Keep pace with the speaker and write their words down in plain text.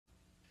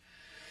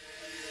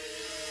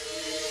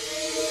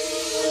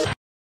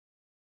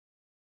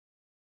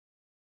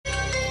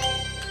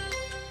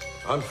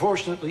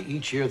Unfortunately,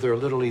 each year there are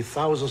literally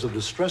thousands of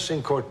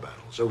distressing court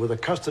battles over the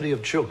custody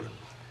of children,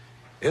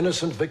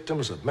 innocent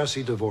victims of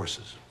messy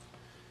divorces.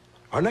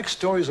 Our next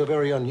story is a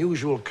very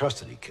unusual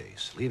custody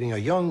case, leaving a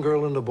young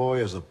girl and a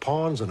boy as the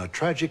pawns in a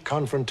tragic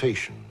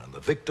confrontation and the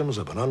victims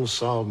of an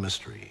unsolved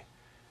mystery.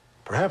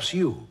 Perhaps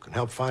you can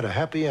help find a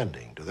happy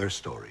ending to their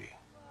story.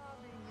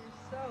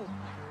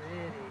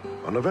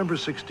 On November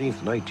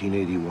 16th,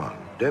 1981,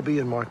 Debbie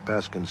and Mark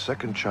Baskin's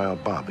second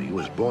child, Bobby,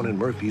 was born in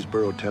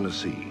Murfreesboro,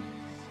 Tennessee.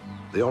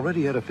 They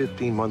already had a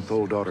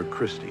 15-month-old daughter,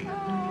 Christy.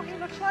 Oh, he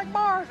looks like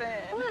Marvin.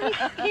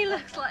 Well, he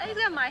looks like, he's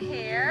got my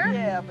hair.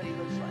 Yeah, but he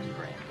looks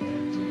like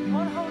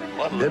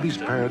grandkids. Debbie's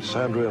parents,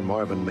 Sandra and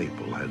Marvin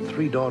Maple, had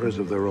 3 daughters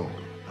of their own,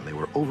 and they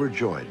were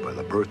overjoyed by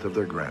the birth of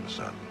their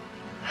grandson.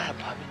 Hi,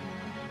 Bobby.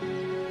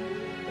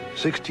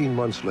 16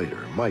 months later,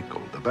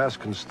 Michael, the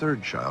Baskins'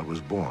 third child, was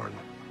born.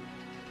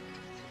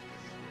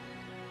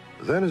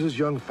 Then, as his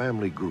young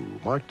family grew,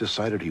 Mark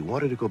decided he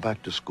wanted to go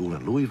back to school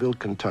in Louisville,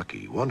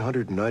 Kentucky,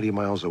 190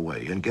 miles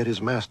away, and get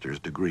his master's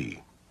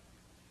degree.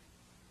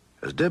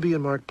 As Debbie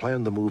and Mark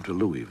planned the move to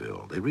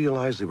Louisville, they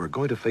realized they were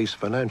going to face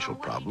financial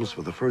problems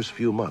for the first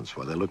few months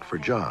while they looked for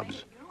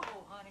jobs.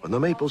 When the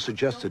Maples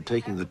suggested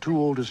taking the 2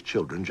 oldest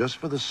children just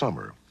for the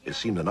summer, it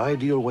seemed an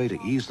ideal way to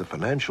ease the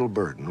financial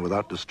burden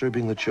without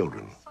disturbing the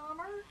children.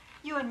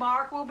 You and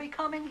Mark will be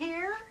coming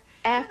here?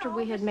 After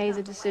we had made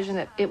the decision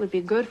that it would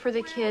be good for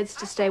the kids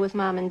to stay with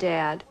Mom and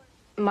Dad,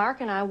 Mark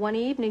and I one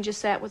evening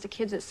just sat with the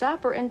kids at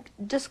supper and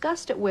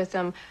discussed it with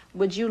them.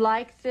 Would you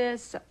like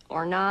this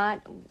or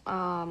not?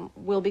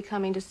 We'll be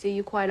coming to see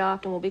you quite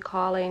often. We'll be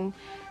calling.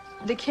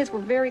 The kids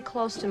were very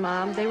close to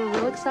Mom. They were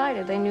real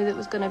excited. They knew that it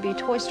was going to be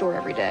Toy Store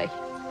every day.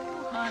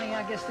 Honey,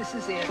 I guess this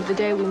is it. The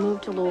day we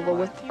moved to Louisville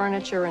with the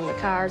furniture and the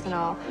cars and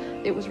all,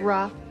 it was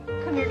rough.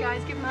 Come here,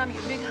 guys. Give Mommy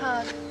a big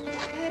hug.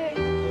 Hey,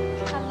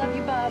 I love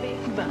you, Bobby.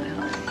 Bye,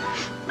 honey.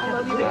 I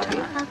love you, Bobby.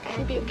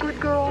 You'll be a good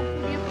girl.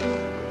 You'll be a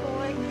good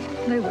boy.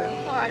 They will.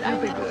 All right,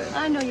 They'll be good.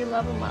 I know you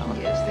love them, Mom.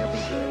 Yes, they'll be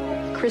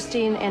good.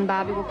 Christine and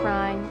Bobby were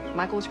crying.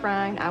 Michael was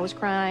crying. I was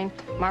crying.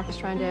 Mark was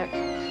trying to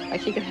act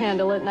like he could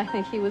handle it, and I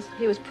think he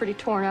was pretty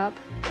torn up.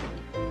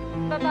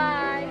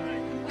 Bye-bye.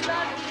 We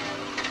love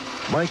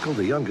you. Michael,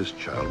 the youngest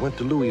child, went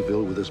to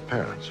Louisville with his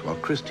parents, while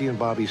Christy and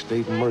Bobby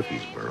stayed in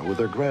Murfreesboro with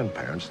their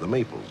grandparents, the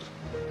Maples.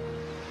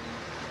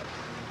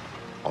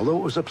 Although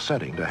it was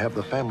upsetting to have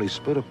the family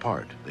split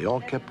apart, they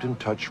all kept in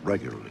touch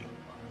regularly.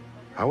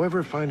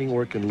 However, finding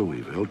work in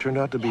Louisville turned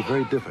out to be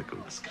very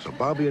difficult, so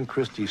Bobby and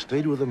Christy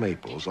stayed with the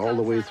Maples all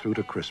the way through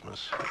to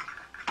Christmas.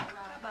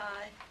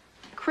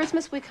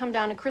 Christmas, we come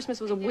down, and Christmas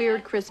was a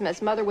weird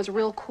Christmas. Mother was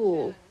real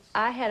cool.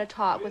 I had a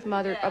talk with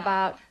Mother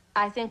about,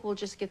 I think we'll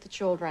just get the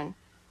children.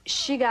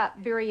 She got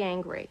very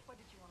angry.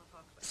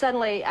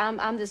 Suddenly,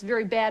 I'm this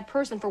very bad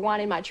person for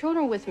wanting my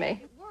children with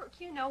me.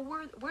 You know,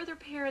 we're their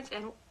parents,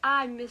 and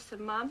I miss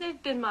them, Mom.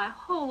 They've been my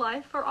whole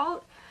life for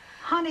all...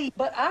 Honey,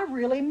 but I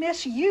really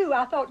miss you.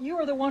 I thought you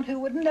were the one who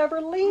would never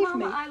leave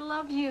Mama, me. I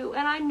love you,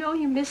 and I know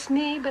you miss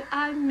me, but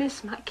I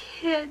miss my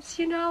kids,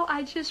 you know?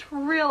 I just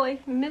really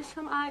miss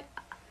them.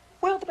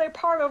 Well, they're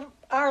part of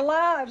our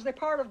lives. They're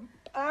part of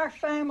our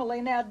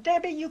family. Now,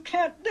 Debbie, you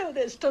can't do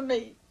this to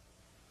me.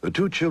 The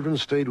 2 children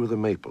stayed with the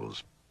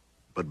Maples,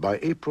 but by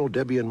April,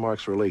 Debbie and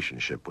Mark's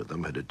relationship with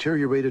them had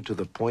deteriorated to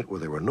the point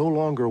where they were no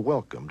longer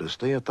welcome to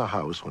stay at the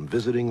house when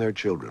visiting their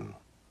children.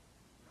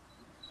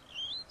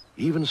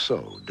 Even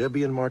so,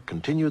 Debbie and Mark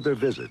continued their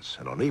visits,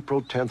 and on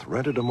April 10th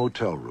rented a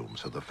motel room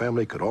so the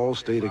family could all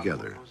stay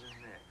together.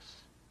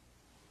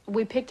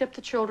 We picked up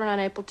the children on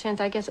April 10th.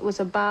 I guess it was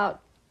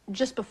about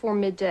just before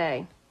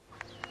midday.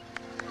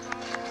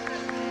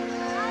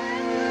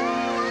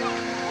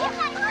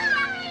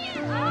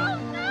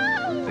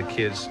 The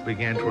kids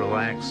began to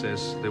relax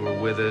as they were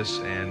with us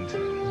and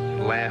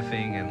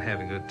laughing and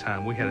having a good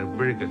time. We had a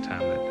very good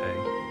time that day.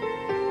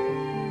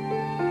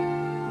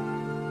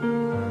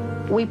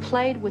 We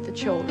played with the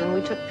children.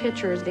 We took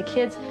pictures. The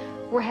kids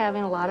were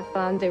having a lot of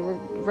fun. They were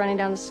running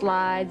down the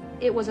slide.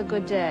 It was a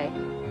good day.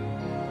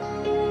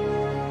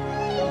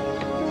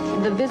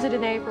 The visit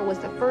in April was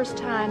the first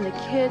time the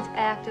kids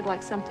acted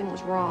like something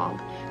was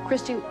wrong.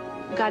 Christy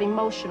got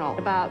emotional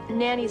about,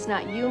 Nanny's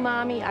not you,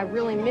 Mommy. I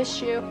really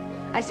miss you.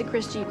 I said,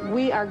 Christy,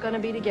 we are going to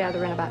be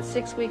together in about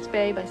 6 weeks,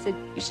 babe. I said,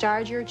 you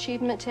started your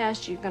achievement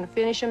test. You're going to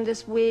finish them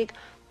this week.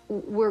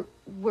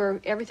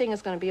 Everything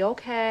is going to be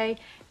okay.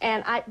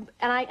 And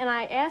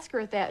I asked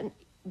her that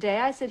day,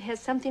 I said, has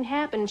something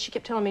happened? And she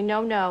kept telling me,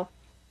 no, no.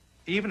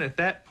 Even at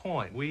that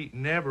point, we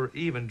never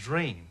even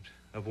dreamed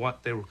of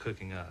what they were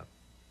cooking up.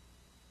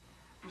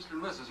 Mr.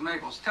 and Mrs.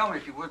 Maples, tell me,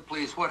 if you would,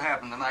 please, what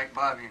happened the night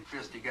Bobby and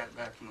Christy got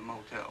back from the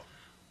motel?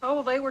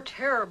 Oh, they were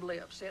terribly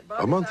upset.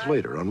 A month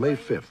later, on May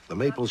 5th, the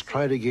Maples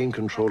tried to gain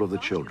control of the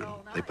children.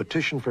 They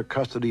petitioned for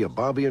custody of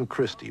Bobby and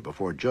Christy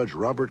before Judge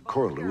Robert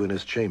Corlew in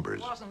his chambers.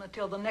 It wasn't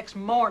until the next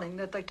morning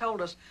that they told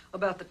us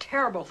about the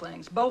terrible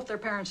things both their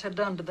parents had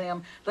done to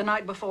them the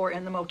night before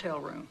in the motel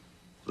room.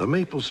 The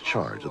Maples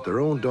charged that their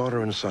own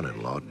daughter and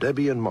son-in-law,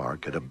 Debbie and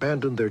Mark, had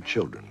abandoned their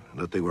children and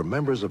that they were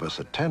members of a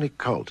satanic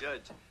cult.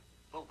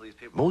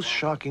 Most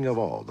shocking of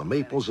all, the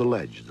Maples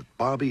alleged that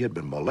Bobby had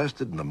been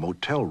molested in the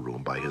motel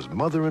room by his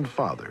mother and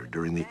father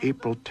during the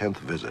April 10th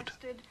visit.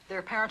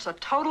 Their parents are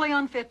totally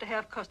unfit to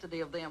have custody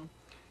of them.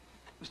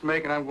 Mr.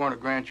 Macon, I'm going to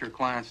grant your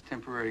clients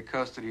temporary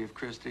custody of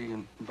Christy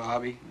and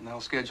Bobby, and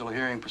I'll schedule a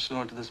hearing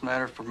pursuant to this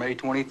matter for May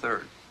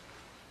 23rd.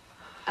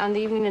 On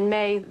the evening in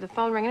May, the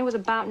phone rang, and it was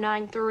about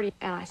 9:30.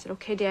 And I said,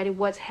 "Okay, Daddy,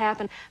 what's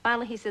happened?"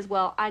 Finally, he says,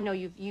 "Well, I know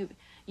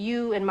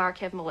you and Mark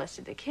have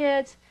molested the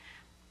kids."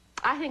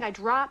 I think I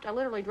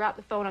literally dropped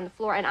the phone on the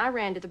floor, and I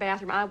ran to the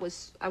bathroom. I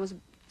was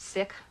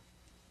sick.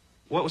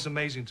 What was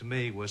amazing to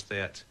me was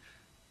that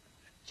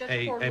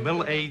a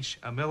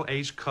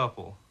middle-aged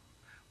couple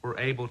were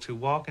able to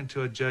walk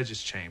into a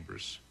judge's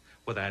chambers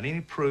without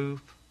any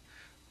proof,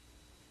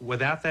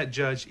 without that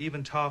judge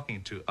even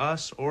talking to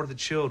us or the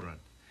children,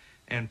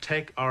 and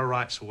take our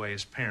rights away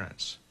as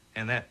parents.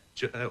 And that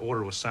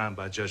order was signed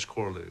by Judge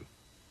Corlew.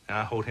 And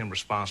I hold him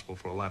responsible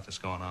for the life that's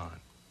gone on.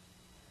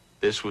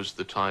 This was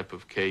the type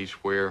of case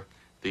where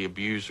the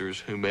abusers,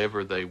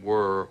 whomever they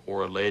were,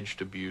 or alleged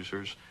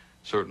abusers,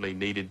 certainly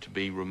needed to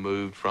be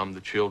removed from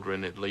the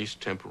children, at least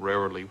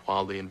temporarily,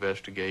 while the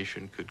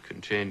investigation could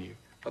continue.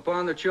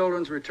 Upon the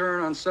children's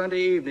return on Sunday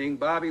evening,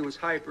 Bobby was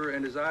hyper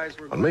and his eyes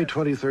were... On May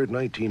 23,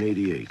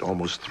 1988,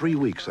 almost 3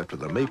 weeks after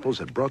the Maples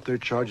had brought their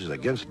charges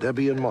against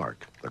Debbie and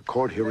Mark, the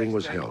court hearing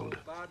was held.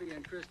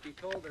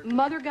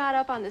 Mother got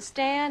up on the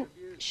stand.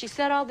 She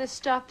said all this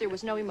stuff. There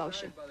was no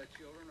emotion.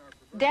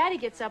 Daddy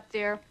gets up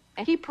there,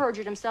 and he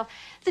perjured himself.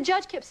 The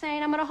judge kept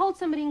saying, "I'm going to hold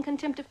somebody in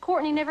contempt of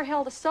court," and he never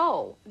held a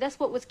soul. That's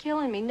what was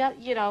killing me. Not,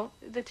 you know,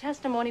 the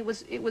testimony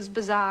was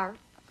bizarre.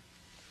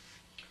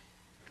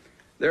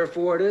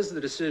 Therefore, it is the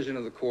decision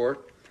of the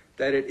court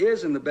that it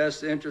is in the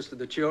best interest of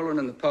the children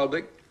and the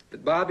public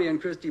that Bobby and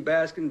Christy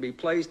Baskin be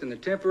placed in the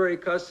temporary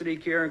custody,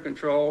 care, and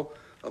control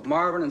of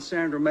Marvin and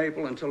Sandra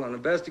Maple until an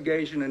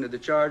investigation into the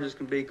charges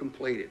can be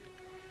completed.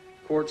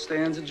 Court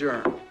stands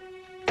adjourned.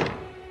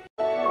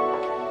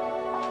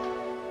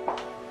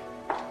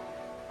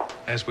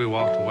 As we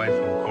walked away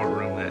from the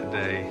courtroom that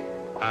day,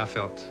 I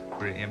felt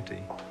very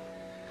empty.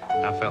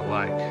 I felt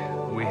like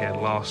we had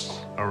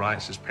lost our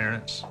rights as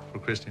parents for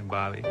Christy and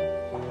Bobby.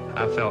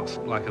 I felt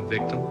like a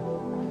victim.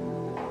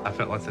 I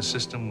felt like the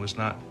system was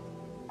not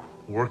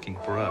working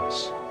for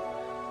us.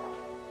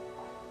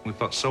 We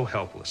felt so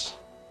helpless.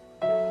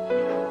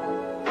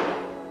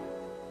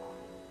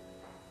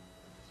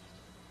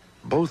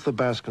 Both the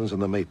Baskins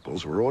and the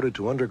Maples were ordered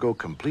to undergo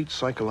complete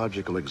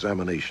psychological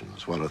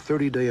examinations while a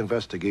 30-day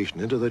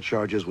investigation into the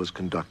charges was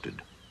conducted.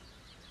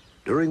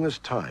 During this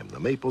time, the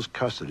Maples'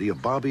 custody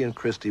of Bobby and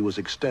Christy was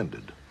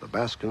extended. The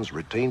Baskins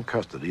retained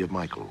custody of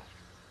Michael.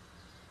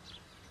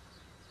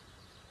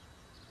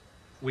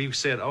 We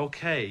said,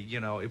 okay, you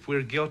know, if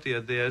we're guilty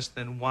of this,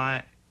 then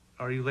why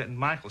are you letting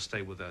Michael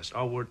stay with us?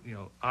 Oh, we're, you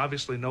know,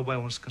 obviously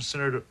nobody was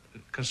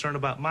concerned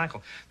about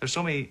Michael. There's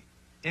so many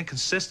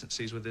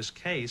inconsistencies with this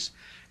case,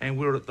 and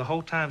we were the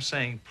whole time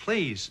saying,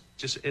 please,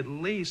 just at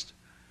least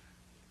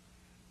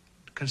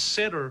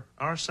consider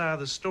our side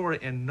of the story,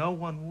 and no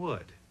one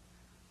would.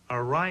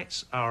 Our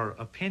rights, our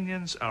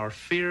opinions, our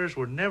fears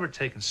were never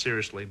taken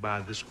seriously by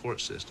this court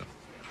system.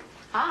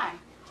 Hi.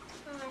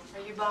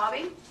 Are you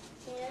Bobby?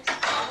 Yes.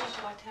 Would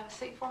you like to have a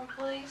seat for me,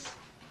 please?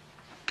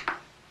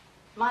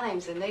 My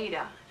name's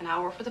Anita, and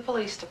I work for the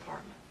police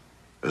department.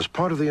 As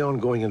part of the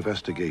ongoing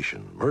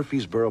investigation,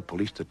 Murfreesboro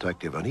Police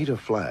Detective Anita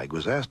Flagg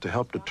was asked to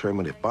help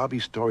determine if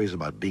Bobby's stories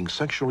about being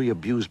sexually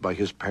abused by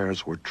his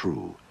parents were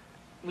true.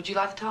 Would you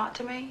like to talk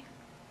to me?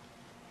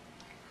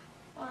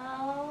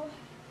 Well,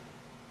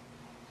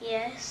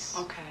 yes.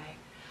 Okay.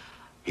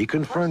 He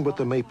confirmed what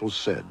the Maples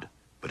said,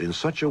 but in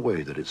such a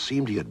way that it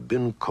seemed he had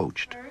been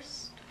coached.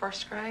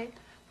 First grade?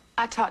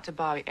 I talked to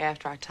Bobby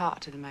after I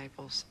talked to the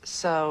Maples,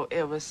 so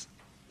it was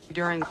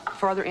during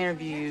further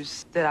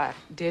interviews that I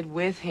did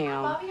with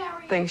him,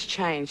 things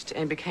changed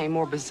and became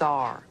more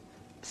bizarre,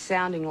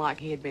 sounding like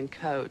he had been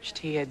coached.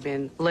 He had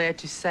been led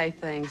to say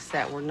things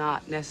that were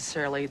not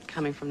necessarily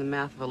coming from the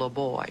mouth of a little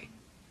boy.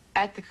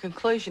 At the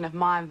conclusion of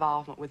my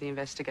involvement with the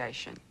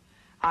investigation,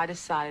 I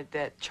decided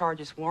that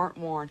charges weren't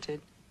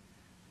warranted,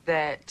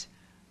 that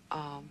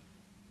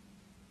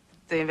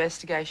the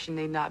investigation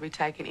need not be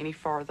taken any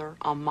further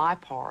on my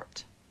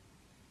part,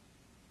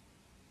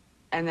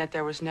 and that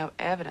there was no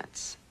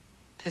evidence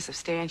to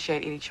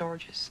substantiate any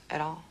charges at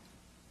all.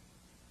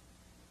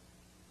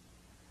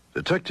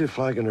 Detective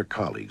Flagg and her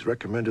colleagues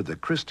recommended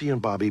that Christy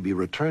and Bobby be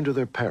returned to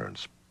their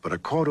parents, but a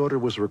court order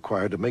was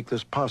required to make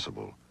this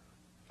possible.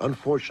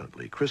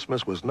 Unfortunately,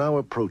 Christmas was now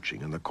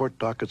approaching and the court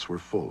dockets were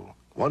full.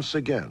 Once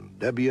again,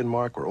 Debbie and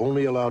Mark were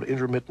only allowed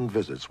intermittent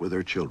visits with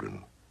their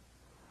children.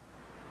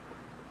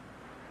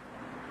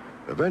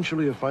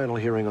 Eventually, a final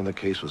hearing on the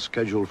case was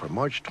scheduled for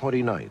March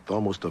 29th,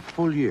 almost a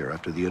full year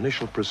after the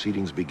initial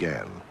proceedings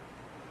began.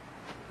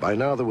 By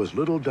now, there was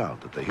little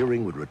doubt that the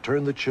hearing would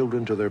return the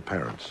children to their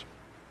parents.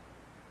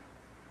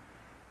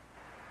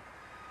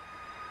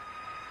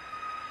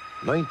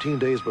 19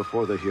 days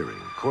before the hearing,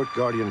 court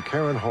guardian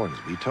Karen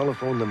Hornsby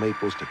telephoned the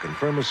Maples to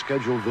confirm a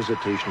scheduled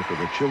visitation for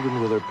the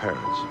children with their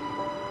parents.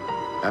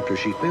 After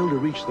she failed to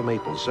reach the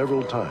Maples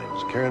several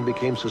times, Karen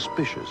became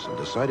suspicious and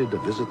decided to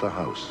visit the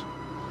house.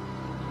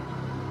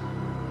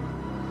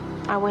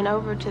 I went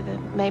over to the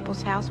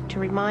Maples house to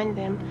remind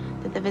them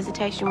that the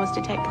visitation was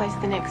to take place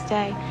the next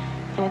day.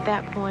 And at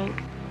that point,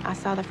 I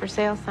saw the for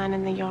sale sign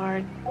in the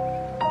yard.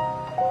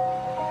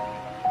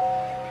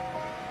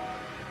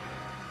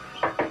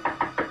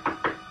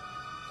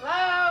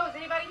 Hello, is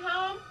anybody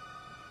home?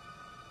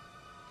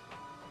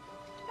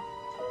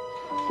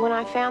 When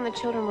I found the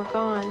children were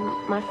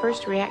gone, my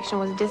first reaction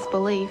was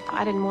disbelief.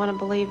 I didn't want to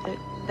believe that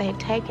they had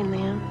taken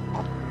them.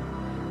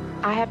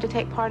 I have to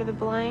take part of the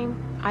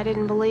blame. I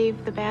didn't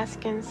believe the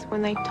Baskins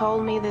when they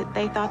told me that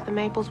they thought the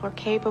Maples were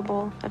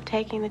capable of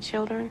taking the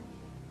children.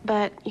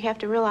 But you have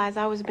to realize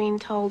I was being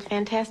told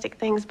fantastic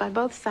things by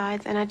both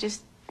sides, and I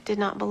just did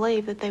not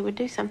believe that they would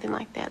do something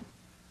like that.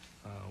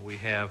 We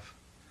have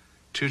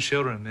 2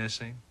 children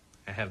missing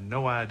and have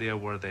no idea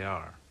where they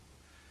are,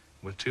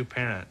 with 2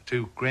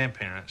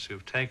 grandparents who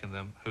have taken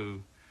them,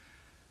 who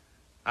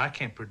I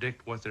can't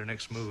predict what their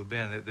next move will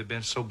be. They've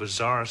been so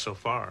bizarre so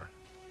far.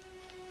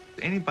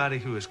 Anybody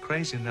who is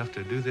crazy enough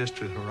to do this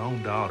to her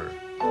own daughter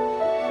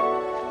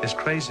is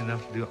crazy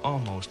enough to do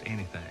almost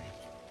anything.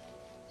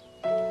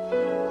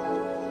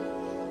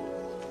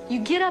 You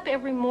get up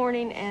every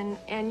morning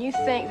and you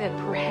think that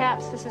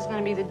perhaps this is going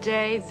to be the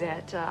day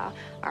that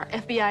our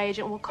FBI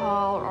agent will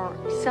call or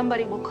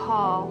somebody will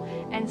call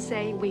and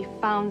say, we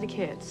found the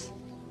kids.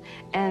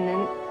 And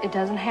then it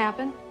doesn't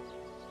happen.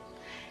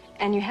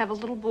 And you have a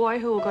little boy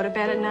who will go to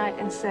bed at night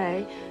and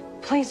say,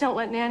 please don't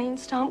let Nanny and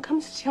Stomp come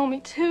steal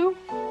me too.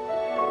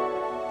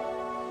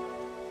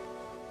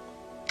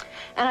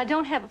 And I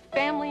don't have a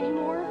family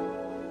anymore.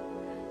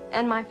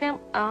 And my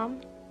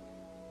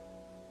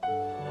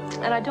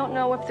and I don't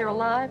know if they're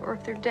alive or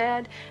if they're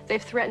dead.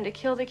 They've threatened to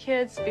kill the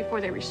kids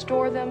before they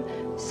restore them.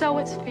 So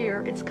it's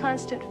fear. It's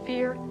constant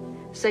fear.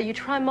 So you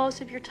try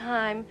most of your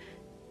time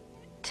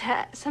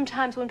to,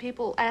 sometimes when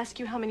people ask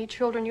you how many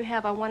children you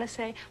have, I want to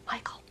say,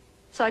 Michael.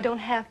 So I don't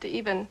have to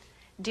even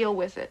deal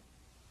with it.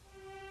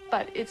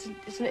 But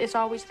it's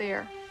always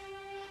there.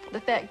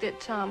 The fact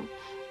that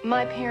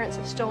my parents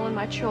have stolen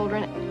my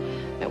children,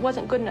 it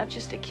wasn't good enough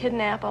just to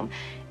kidnap them.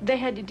 They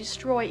had to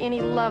destroy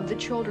any love the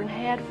children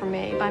had for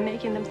me by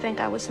making them think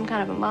I was some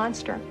kind of a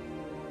monster.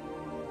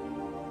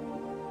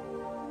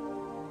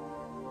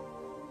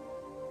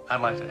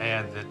 I'd like to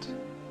add that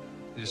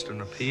just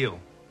an appeal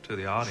to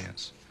the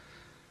audience.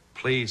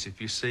 Please,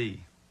 if you see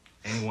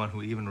anyone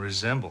who even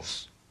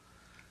resembles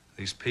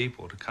these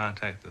people, to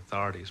contact the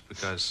authorities,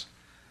 because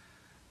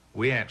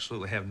we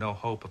absolutely have no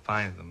hope of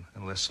finding them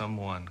unless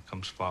someone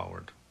comes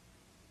forward.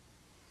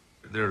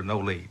 There are no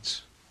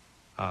leads.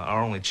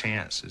 Our only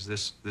chance is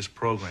this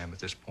program at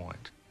this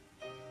point.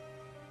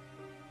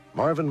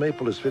 Marvin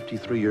Maple is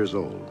 53 years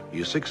old. He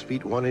is 6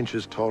 feet 1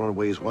 inches tall and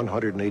weighs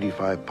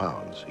 185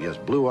 pounds. He has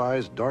blue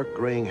eyes, dark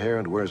graying hair,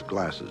 and wears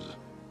glasses.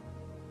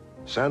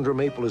 Sandra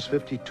Maple is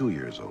 52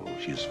 years old.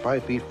 She is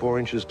 5 feet 4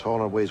 inches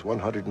tall and weighs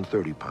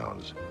 130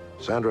 pounds.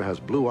 Sandra has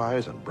blue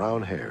eyes and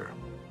brown hair.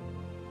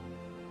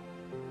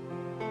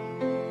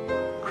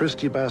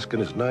 Christy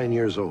Baskin is 9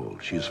 years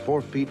old. She is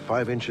 4 feet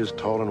 5 inches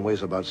tall and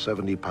weighs about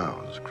 70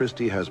 pounds.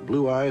 Christy has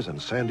blue eyes and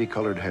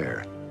sandy-colored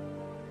hair.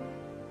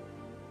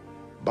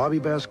 Bobby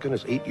Baskin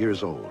is 8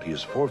 years old. He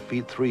is 4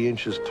 feet 3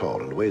 inches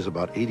tall and weighs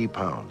about 80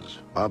 pounds.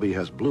 Bobby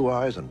has blue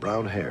eyes and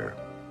brown hair.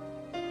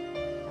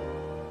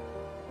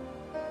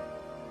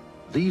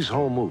 These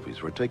home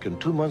movies were taken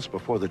 2 months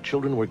before the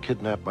children were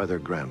kidnapped by their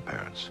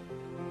grandparents.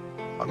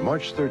 On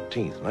March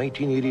 13th,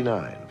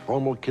 1989,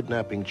 formal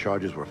kidnapping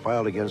charges were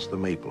filed against the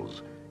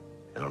Maples.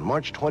 And on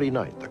March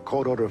 29th, the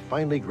court order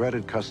finally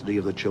granted custody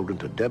of the children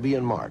to Debbie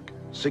and Mark,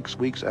 6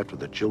 weeks after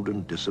the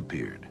children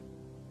disappeared.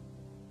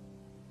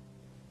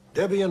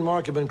 Debbie and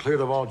Mark have been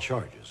cleared of all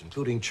charges,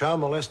 including child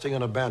molesting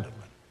and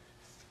abandonment.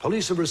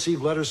 Police have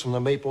received letters from the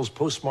Maples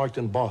postmarked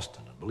in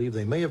Boston and believe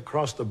they may have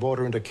crossed the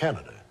border into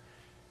Canada.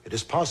 It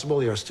is possible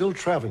they are still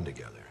traveling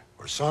together,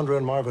 or Sandra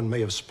and Marvin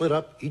may have split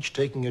up, each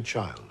taking a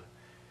child.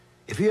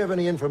 If you have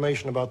any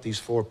information about these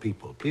 4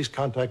 people, please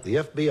contact the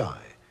FBI,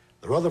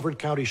 the Rutherford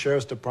County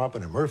Sheriff's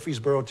Department in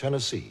Murfreesboro,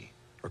 Tennessee,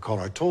 or call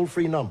our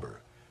toll-free number,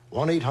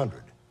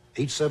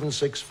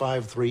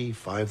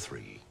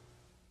 1-800-876-5353.